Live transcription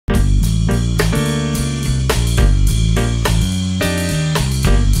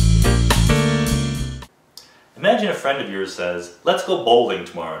friend of yours says, let's go bowling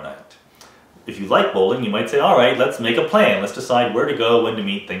tomorrow night. If you like bowling, you might say, all right, let's make a plan. Let's decide where to go, when to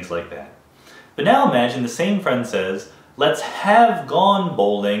meet, things like that. But now imagine the same friend says, let's have gone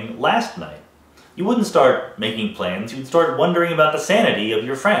bowling last night. You wouldn't start making plans, you'd start wondering about the sanity of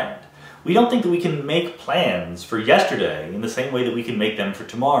your friend. We don't think that we can make plans for yesterday in the same way that we can make them for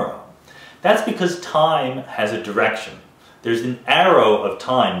tomorrow. That's because time has a direction. There's an arrow of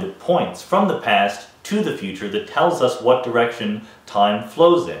time that points from the past to the future that tells us what direction time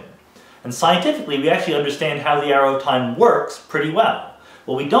flows in. And scientifically, we actually understand how the arrow of time works pretty well.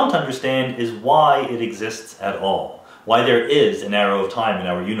 What we don't understand is why it exists at all, why there is an arrow of time in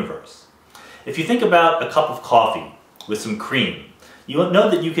our universe. If you think about a cup of coffee with some cream, you know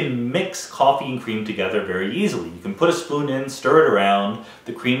that you can mix coffee and cream together very easily. You can put a spoon in, stir it around,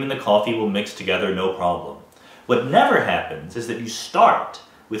 the cream and the coffee will mix together no problem. What never happens is that you start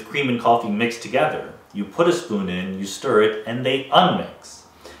with cream and coffee mixed together. You put a spoon in, you stir it, and they unmix.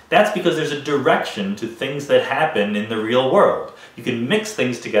 That's because there's a direction to things that happen in the real world. You can mix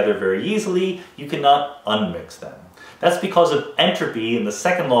things together very easily, you cannot unmix them. That's because of entropy in the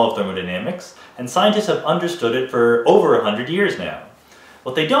second law of thermodynamics, and scientists have understood it for over 100 years now.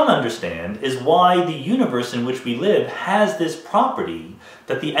 What they don't understand is why the universe in which we live has this property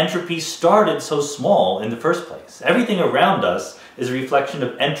that the entropy started so small in the first place. Everything around us is a reflection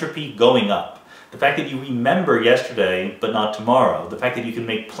of entropy going up. The fact that you remember yesterday but not tomorrow, the fact that you can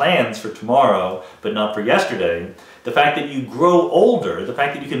make plans for tomorrow but not for yesterday, the fact that you grow older, the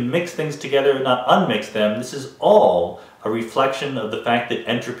fact that you can mix things together and not unmix them, this is all a reflection of the fact that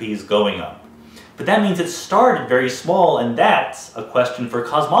entropy is going up. But that means it started very small, and that's a question for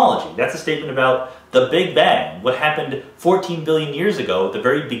cosmology. That's a statement about the Big Bang, what happened 14 billion years ago at the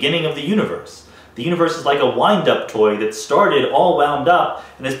very beginning of the universe. The universe is like a wind-up toy that started all wound up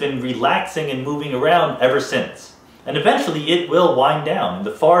and has been relaxing and moving around ever since. And eventually it will wind down. In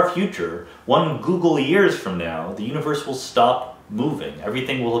the far future, one Google years from now, the universe will stop moving.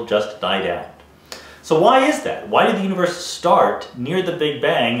 Everything will have just died out. So why is that? Why did the universe start near the Big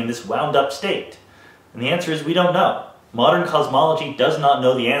Bang in this wound-up state? And the answer is we don't know. Modern cosmology does not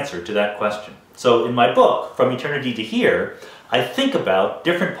know the answer to that question. So in my book, From Eternity to Here, I think about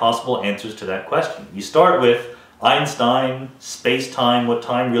different possible answers to that question. You start with Einstein, space-time, what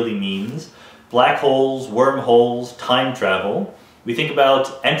time really means, black holes, wormholes, time travel. We think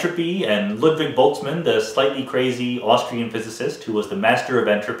about entropy and Ludwig Boltzmann, the slightly crazy Austrian physicist who was the master of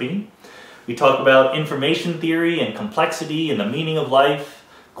entropy. We talk about information theory and complexity and the meaning of life,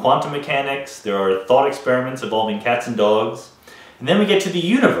 quantum mechanics, there are thought experiments involving cats and dogs. And then we get to the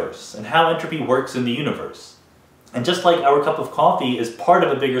universe and how entropy works in the universe. And just like our cup of coffee is part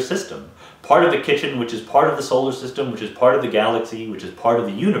of a bigger system, part of the kitchen, which is part of the solar system, which is part of the galaxy, which is part of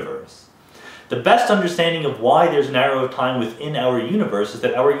the universe, the best understanding of why there's an arrow of time within our universe is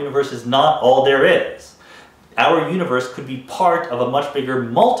that our universe is not all there is. Our universe could be part of a much bigger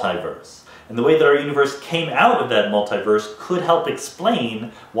multiverse. And the way that our universe came out of that multiverse could help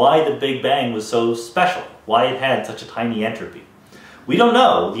explain why the Big Bang was so special, why it had such a tiny entropy. We don't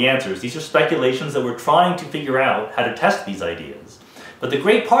know the answers. These are speculations that we're trying to figure out how to test these ideas. But the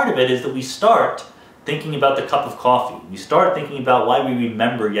great part of it is that we start thinking about the cup of coffee. We start thinking about why we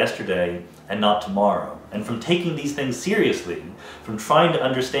remember yesterday and not tomorrow. And from taking these things seriously, from trying to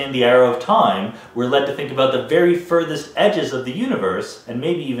understand the arrow of time, we're led to think about the very furthest edges of the universe and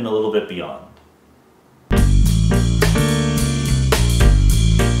maybe even a little bit beyond.